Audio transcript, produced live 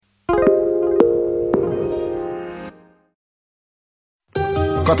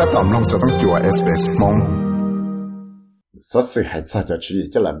ก็ถ้าตอมลงจะต้องจั่ว SBS มงสสื่อหายใจจะชี้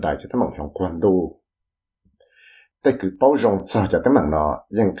จะหลับได้จะต้องมองลงควันดูแต่คือ包容ใจจะต้องมองเนาะ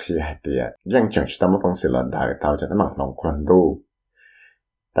ยังคือหายเดียยังจังจะต้องมาฟังสิ่งหลับได้เท่าจะต้องมองลงควันดู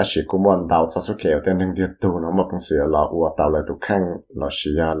แต่สิ่งกุมวันดาวจะสุขเกี่ยวแต่หนึ่งเดียวตัวเนาะมาฟังสิ่งเราอวดดาวเลยทุกครั้งเราเ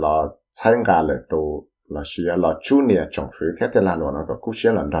สียเราใช้งานเลยตัวเราเสียเราจูเนียจงฟื้นแค่แต่ละหน่วยเราก็กู้เสีย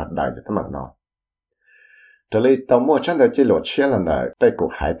หลับได้จะต้องมองเนาะ这里到目前的记录切了呢，被股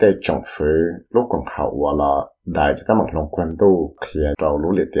还在政府如果好我了，来就他们龙关都可以找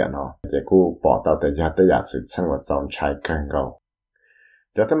努力点哦，结果报道的也得也是称为总裁更高。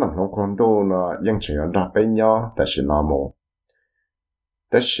就他们龙关都呢，因成员到北鸟，但是那么，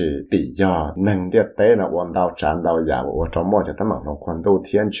但是第一能的对呢，弯道站到呀，我周末就他们龙关都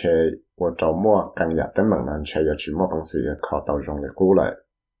天车，我周末更也他们人车要去么东西也考到容易过来。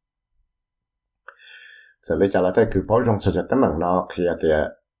这里讲了，在คือ包容出จะตั้งมั่งเนาะคือเดีย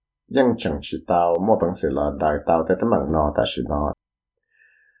ยังจังชิดาวมั่วบังสิละได้ดาวแต่ตั้งมั่งเนาะแต่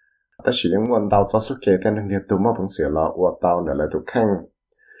是ยังวันดาวจะสุเกแต่นึงเดียวตัวมั่วบังสิละว่าดาวเนี่ยเลยทุกครั้ง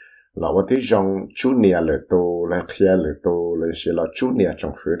เราว่าที่จงจูเนียเลยตัวเลยเคลียเลยตัวเลยสิเราจูเนียจ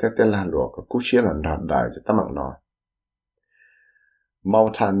งฟื้นแต่ละหลวงก็กู้เชี่ยหลังได้จะตั้งมั่งเนาะ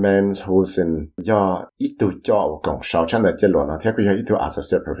Mountain Men's Housing ย่ออีตัวจ่อของชาวชั้นเดียวหลวงเนาะที่กูย่ออีตัว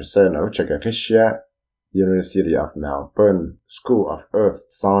Associate Professor เนาะจะเกิดขึ้นเชี่ยUniversity of Melbourne School of Earth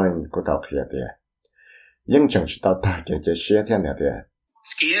Science ก็ต่อเขียนเดียยังจังชิดาวตาเกี่ยวกับเชี่ยที่เนี่ยเดีย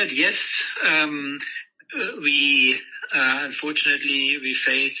Scared, yes. We unfortunately we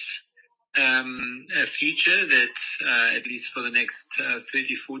face a future that at least for the next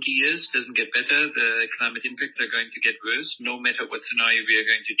 30-40 years doesn't get better. The climate impacts are going to get worse no matter what scenario we are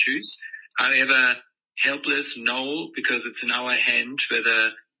going to choose. However, helpless, no, because it's in our hand whether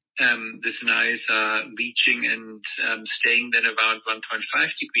the scenarios are reaching and staying then about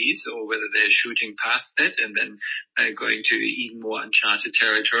 1.5 degrees or whether they're shooting past that and then going to even more uncharted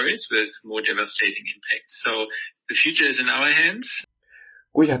territories with more devastating impacts. So the future is in our hands.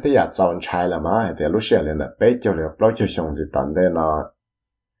 กูอยากจะจอนใช้ละมั้ยแต่รู้เชื่อเลยนะไปเจอเลยปล่อยจะชงจิตตันได้เนาะ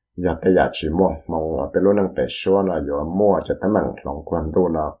อยากจะชิมมองว่าเป็นรู้นังไปชัวเนาะอยู่มั่วจะตั้งมั่งลองควรดู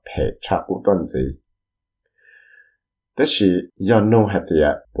เนาะเพจชักอุต้นจีแต่是要弄下的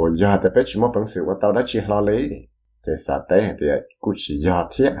不要的被什么本事我到了去哪里这啥的的估计要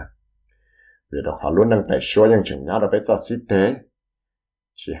贴为了话路能被说样正要的被做死的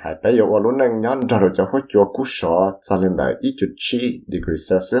是还被有我路能要找到就会做估说在领导1.7 degree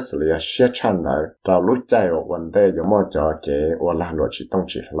Celsius 里写产的到路在有问题有么就给我拉落去东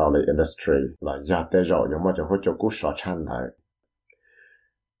西哪里 industry 了要的肉有么就会做估说产的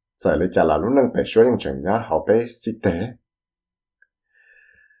在里家啦，路能被说用正呀，好被死的。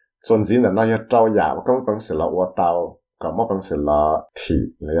总之呢，那要招呀，我刚本事了，我到，咁么本事了，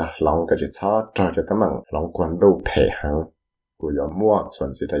提你呀，啷个就操，招就得问，啷关都配合，我要么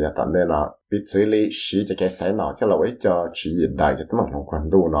总之的要等的啦，比这里洗就给洗脑，就来为叫注意大就得问啷关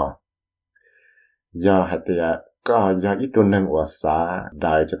都呢，要还得呀。ก็อยากอีตัวหนึ่งว่าซาไ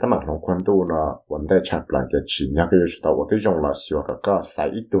ด้จะตั้งหลักลงควันดูเนาะวันได้ชัดหลังจะชี้ยากก็อยู่ตัวว่าที่จงเราชัวก็ใส่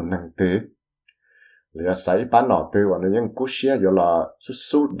อีตัวหนึ่งตื้อหรือใส่บ้านหน่อตื้อวันนี้ยังกู้เชียอยู่ละ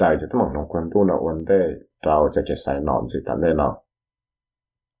สู้ได้จะตั้งหลักลงควันดูเนาะวันได้เราจะเก็บใส่นอนสิตันได้เนาะ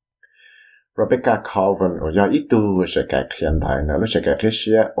Rebecca Colvin อยากอีตัวจะแก่เขียนได้นะรู้จักแก่เ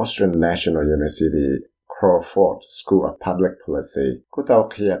ชีย Australian National University Crawford School of Public Policy กูเจ้า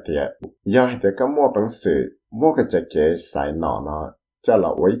เขียนเดียอยากเด็กก็มั่วเป็นสื่อมั่วก็จะเก๋ใส่หนอเนาะจะเรา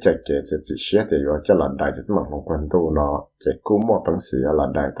ไว้จะเก๋จะจิเชียเดียวจะหลังได้จะต้องลงควันดูเนาะจะกูมั่วเป็นสื่อหลัง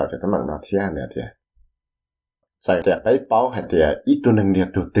ได้ต่อจะต้องลงเที่ยเนี่ยเดียใส่แต่ไปเป้าให้เดียอีตัวหนึ่งเดีย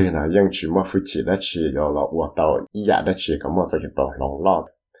ตัวตื่นนะยังชิมั่วฟุชิได้ชีอยู่เราว่าต่ออีอยากได้ชีก็มั่วจะต่อลงรอบ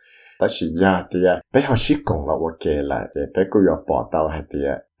แต่ชียาเดียไปหาชิกงเราว่าเก๋ละจะไปกูอยากปอต่อให้เดีย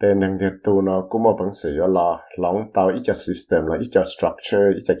แต่หนึ่งเดียวตัวเนาะกูมั่วเป็นสื่ออยู่เราลองต่ออีจะ system ละอีจะ structure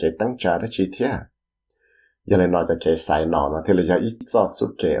อีจะเก๋ตั้งใจได้ชีเที่ยยังเลยนอนจะเกใส่นอนนะที่เราจะอีจอสุ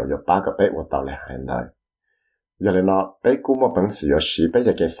เกลอยู่ป้ากับเป๊ะว่าต่อเลยหายได้ยังเลยนอนเป๊ะกูมาเป็นสีสีเป๊ะจ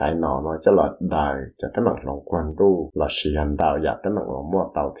ะเกใส่นอนนะจะหลอดได้จะตั้งหลังลงควันดูหลอดสีอันดาวอยากตั้งหลังลงมั่ว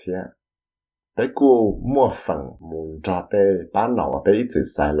เตาเทียเป๊ะกูมั่วฝังมุนจอเต้ป้าหนอเป๊ะอีจืด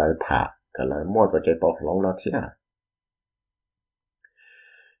ใส่เลยถ่าก็เลยมั่วจะเกปอกลงแล้วเทีย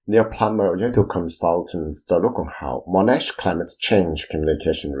Neil Plummer ยังถูก consultants ตัวลูกของเขา Monash Climate Change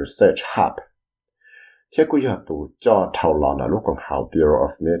Communication Research Hubที่กูอยากดูจอเท่าหลอนลูกของเขา Bureau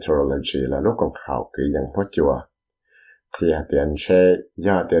of Meteorology และลูกของเขาคือยังพอจัวที่อยากเตียนเชยอย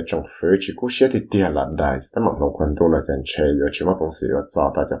ากเตียจงฟื้นที่กูเชื่อที่เตียหลังได้แต่หมดลงคนดูแล้วเตียนเชยอยู่ที่ว่าบางสิ่งว่าจอ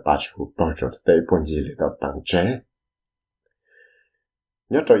แต่จะปัจจุบันปล่อยจดได้ปุ่นยี่หรือต่างเจ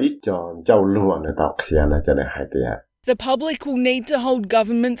nhớ cho ít cho giàu luôn để tạo kia là cho nên hai tiền. The public will need to hold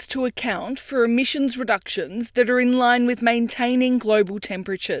governments to account for emissions reductions that are in line with maintaining global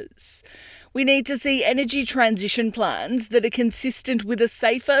temperatures. We need to see energy transition plans that are consistent with a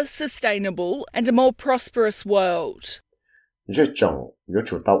safer, sustainable and a more prosperous world. Rất trọng, yếu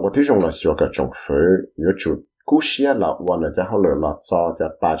chủ tàu ở thế trong là xưa cái trọng phứ, yếu chủ cú xia là quan là cho họ lựa là cho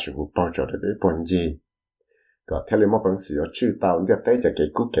ba chữ hụt bao giờ để bọn gì. Có theo lý một bằng sự chữ tàu để tới cho cái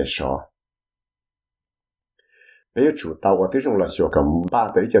cú cái sọ. Bây giờ chủ tàu ở thế trong là xưa cái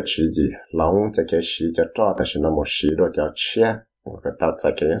ba tới cho chữ gì, lòng cho cái sĩ cho cho ta sẽ là một sĩ rồi cho chia, cái tàu cho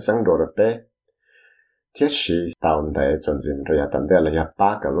cái sáng rồi bé. Thiết sĩ tàu để chuẩn gì rồi tận đây là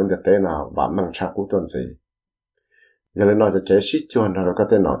ba cái luôn để tới nào và mang cha cú tuần gì. Giờ lên nói cho cái sĩ chuẩn rồi có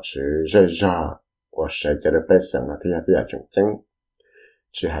thể nói chữ rơi ra, và sẽ cho được bé sáng là thì chuẩn chính.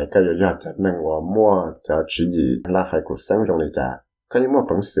 Chỉ hay cái yếu cho nên và mua cho chữ gì là phải cuộc sống trong này trả. Có những một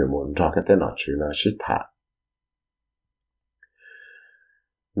bằng sự muốn cho cái tên nói chữ là sĩ thả.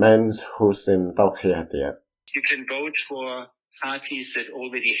 Men's Hussein tao khi hạt tiệt. You can vote for parties that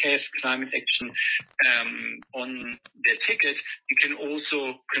already have climate action on their ticket. You can also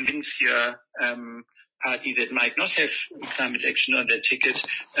convince your party that might not have climate action on their ticket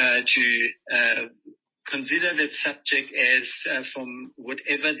to consider that subject as from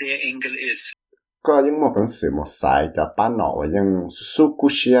whatever their angle is. Có những một bằng sự một sai cho bán nọ và những số cú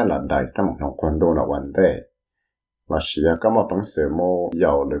xia là đại tâm một quan đồ là vấn đề. Mà xia có một bằng sự một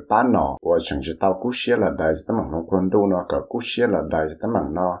giàu được bán nọ và chẳng chỉ tao cú xia là đại tâm một quan đồ nó cả cú xia là đại tâm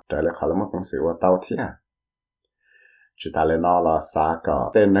nó trở lại khỏi một bằng sự và tao thiệt. Chỉ ta lên nó là xa cả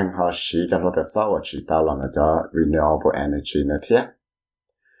tên năng họ xí cho nó được sao và chỉ tao là nó cho renewable energy nữa thiệt.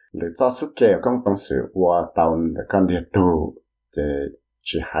 Để cho số kèo công bằng sự và tao được con điện tù thì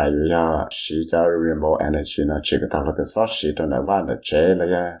chỉ hay là xí cho renewable energy nó chỉ có tao là được sao xí cho nó và nó chế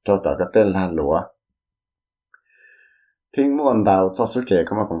là cho tao cái tên lan lúa. Thiên muốn tao cho số kèo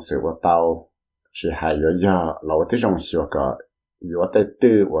công bằng sự và tao chỉ hay là lâu tới trong xíu cả yếu tới tư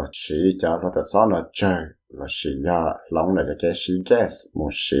và xí cho nó được sao nó chơi là xí là lòng là cái xí gas một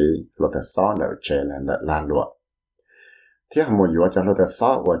xí nó được sao nó chế là lan lúa. Thì một yếu cho nó được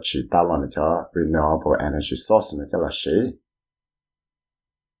sao và chỉ tao là cho renewable energy source nó cho là xí.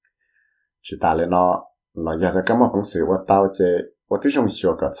 Chỉ ta lên nó giờ cho cái một công sự và tao chế và tí trong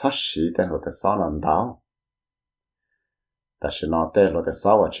xíu cả chắc xí tên nó được sao lần tao. Ta sẽ nói tên nó được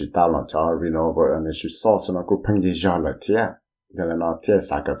sao và chỉ tao là cho renewable energy source nó cũng phân gì ra là thiệt. Giờ là nó thiệt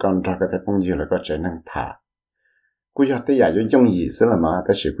xa cả con ra cái thế phân gì là có chế năng thả. Cú giờ tới giờ dùng gì xí là mà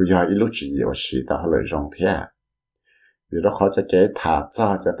ta sẽ cú giờ ít lúc chỉ và xí tao lời rong thiệt. Vì đó khó cho cái thả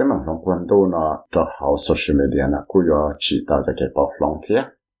ra cho tới bằng lòng quan đồ nó cho hậu social media nó cú giờ chỉ tao cho cái bọc lòng thiệt.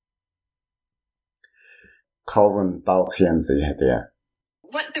 Calvin tao khiển gì hết đấy.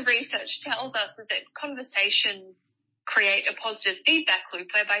 What the research tells us is that conversations create a positive feedback loop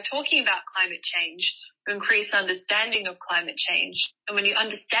whereby talking about climate change will increase understanding of climate change. And when you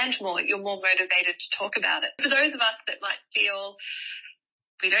understand more, you're more motivated to talk about it. For those of us that might feel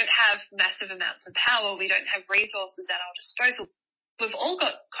we don't have massive amounts of power, we don't have resources at our disposal, we've all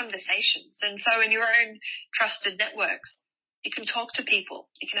got conversations. And so in your own trusted networks, you can talk to people.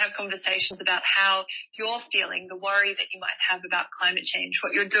 You can have conversations about how you're feeling, the worry that you might have about climate change,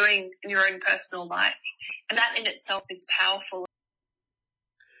 what you're doing in your own personal life. And that in itself is powerful.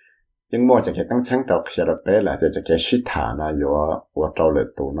 Nhưng mà cái tăng sáng tạo khi đó bé là cho cái sĩ thả nó yếu và trâu lệ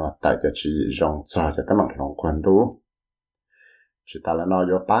tù nó tại cho chỉ rong cho tấm bằng lòng quan tù. Chỉ ta là nó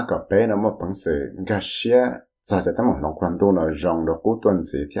yếu ba cái bé nó một bằng sự cái xia cho tấm bằng lòng quan tù nó rong được cú tuần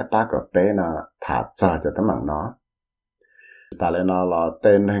gì thì ba cái bé nó thả cho tấm bằng nó. Ta lên nó là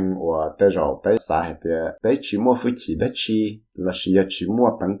tên hình và tên rồi bé xã hệ thì bé chỉ mua phụ chỉ đất chi là chỉ mua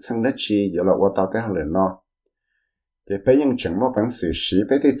bằng chân đất chi giờ là ở tao tới hàng lần nó thì bé nhưng chẳng mua bằng sự sĩ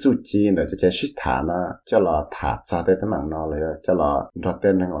bé thì chủ chi là cho cái sĩ thả nó cho là thả ra tới tấm bằng nó là cho là đặt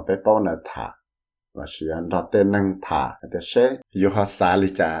tên hình và bé bao nó thả là chỉ đặt tên hình thả thì sẽ yêu họ xã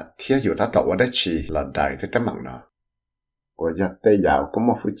lý trả thiết yêu ta tàu ở đất chi là đại tới tấm bằng nó và giờ tới giàu cũng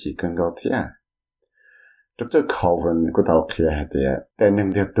mua phụ chỉ cần cầu thiết Trước Calvin của tàu kia thì tên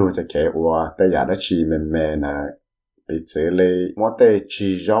nên tiếp tục cho cái và tên giả đã chỉ mình bị xử lý mỗi tên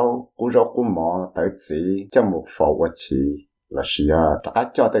chỉ rau của mỏ tới chỉ cho một phẩu và chỉ là chỉ đã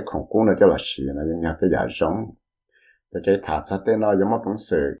cho tên không cũng là cho là chỉ là những nhà tên giả giống cho cái thả ra tên nó giống một bằng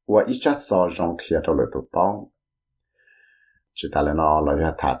sự và ít chất so giống kia trong lời tụ bóng chỉ ta là nó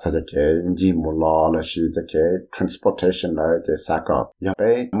là thả ra cho cái gì một lo là chỉ cho cái transportation là cái xa cọp giờ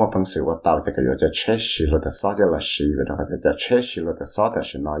bé một bằng sự và tàu cho cái cho chế xí là sao cho là xí vậy đó cho chế xí là sao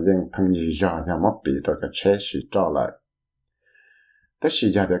thì nó nhưng phân gì ra cho một bị rồi cho chế xí cho lại แต่สิ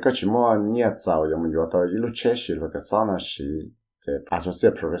จะเดี๋ยวก็ชิมว่าเนี่ยเจ้ายังอยู่ตัวอีลูเชชิลูแต่ซ้อนสิจะ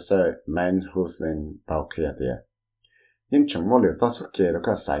associate professor Man Hussein ตาวเคลียร์เดียยิ่งถึงมั่วเหลือเจ้าสุดเกแล้ว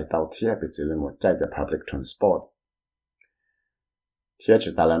ก็ใส่ตาวเทียไปจีเลยหมดใจจะ public transport เทียจุ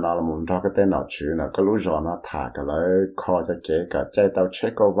ดแต่ละนอละมุนเราก็เต้นหนอชื่อนะก็รู้จอนะถ่ากันเลยคอจะเก๋กับใจตาวเช็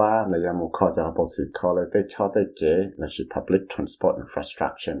คก็ว่าในยามุคอจะบอกสิคอเลยเต้ชอบเต้เก๋ในชี public transport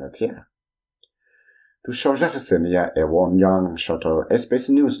infrastructure นะเทียtu shoja se senia e won yang shoto SBS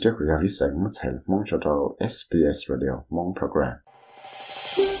News de ku yavi sai mu tsel mong shoto SBS Radio mong program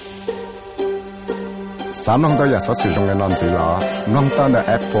Samnong da ya sa su jong nan ti la nong ta na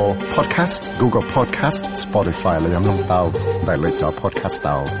Apple Podcast Google Podcast Spotify la yam nong tao dai le cha podcast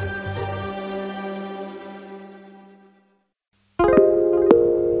tao